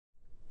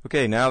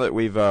Okay, now that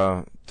we've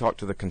talked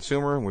to the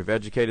consumer, we've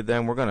educated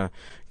them, we're going to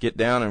get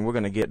down and we're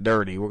going to get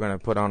dirty. We're going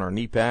to put on our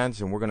knee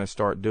pads and we're going to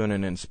start doing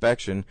an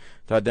inspection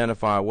to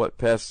identify what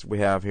pests we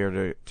have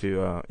here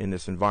to in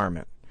this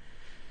environment.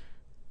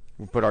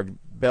 We'll put our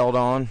belt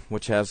on,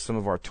 which has some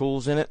of our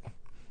tools in it.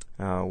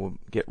 We'll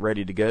get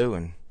ready to go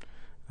and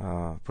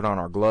put on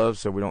our gloves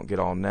so we don't get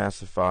all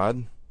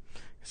nastified.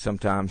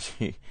 Sometimes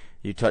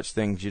you touch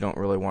things you don't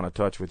really want to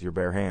touch with your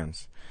bare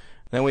hands.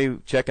 Then we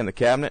check in the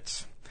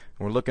cabinets.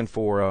 We're looking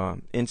for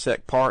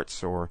insect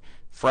parts or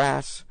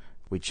frass.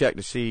 We check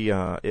to see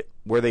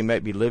where they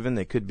might be living.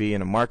 They could be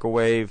in a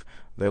microwave.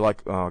 They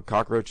like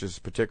cockroaches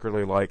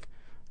particularly like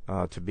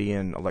to be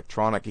in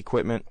electronic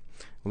equipment.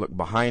 We look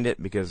behind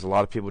it because a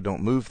lot of people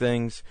don't move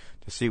things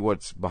to see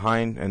what's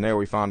behind. And there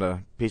we found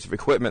a piece of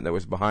equipment that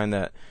was behind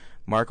that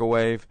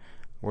microwave.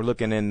 We're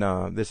looking in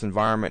this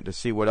environment to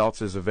see what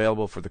else is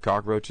available for the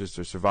cockroaches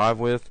to survive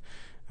with.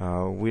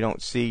 We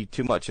don't see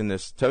too much in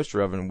this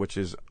toaster oven, which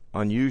is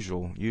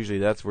unusual. Usually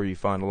that's where you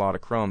find a lot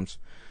of crumbs.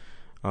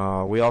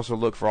 We also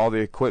look for all the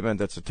equipment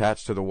that's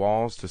attached to the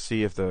walls to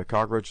see if the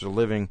cockroaches are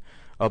living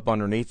up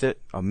underneath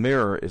it. A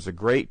mirror is a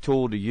great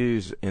tool to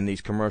use in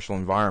these commercial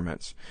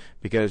environments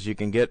because you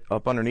can get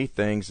up underneath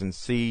things and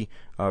see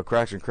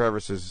cracks and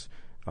crevices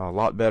a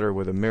lot better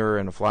with a mirror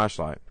and a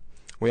flashlight.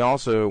 We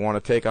also want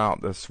to take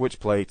out the switch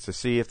plates to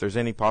see if there's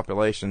any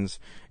populations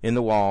in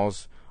the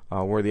walls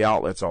where the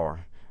outlets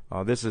are.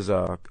 This is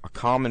a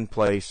common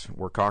place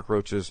where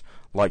cockroaches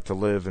like to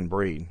live and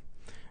breed.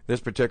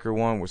 This particular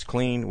one was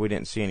clean. We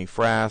didn't see any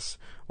frass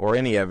or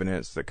any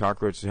evidence that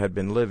cockroaches had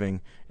been living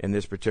in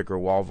this particular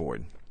wall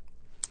void.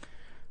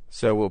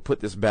 So we'll put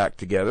this back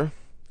together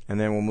and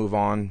then we'll move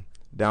on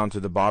down to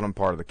the bottom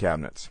part of the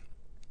cabinets.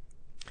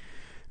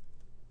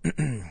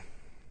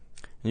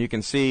 You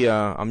can see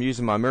I'm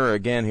using my mirror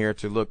again here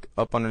to look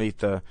up underneath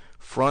the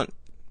front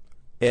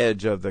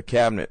edge of the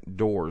cabinet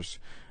doors,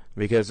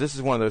 because this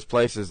is one of those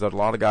places that a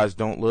lot of guys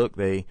don't look.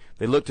 They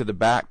look to the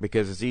back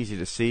because it's easy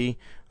to see.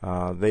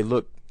 They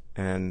look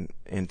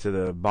into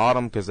the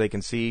bottom because they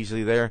can see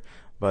easily there,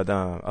 but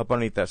up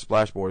underneath that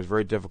splashboard is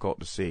very difficult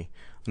to see.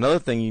 Another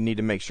thing you need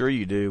to make sure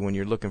you do when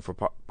you're looking for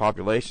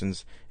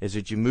populations is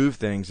that you move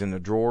things in the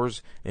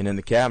drawers and in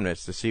the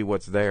cabinets to see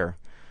what's there.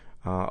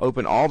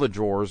 Open all the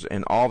drawers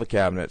and all the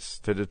cabinets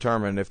to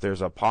determine if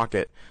there's a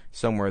pocket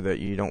somewhere that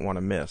you don't want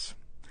to miss.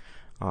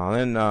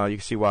 Then you can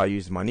see why I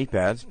use my knee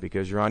pads,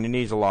 because you're on your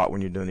knees a lot when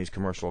you're doing these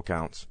commercial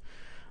accounts.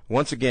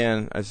 Once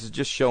again, this is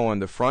just showing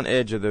the front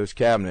edge of those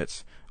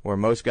cabinets where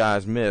most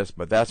guys miss,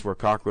 but that's where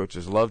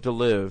cockroaches love to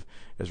live,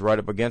 is right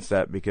up against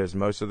that, because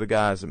most of the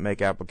guys that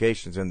make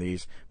applications in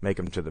these make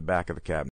them to the back of the cabinet.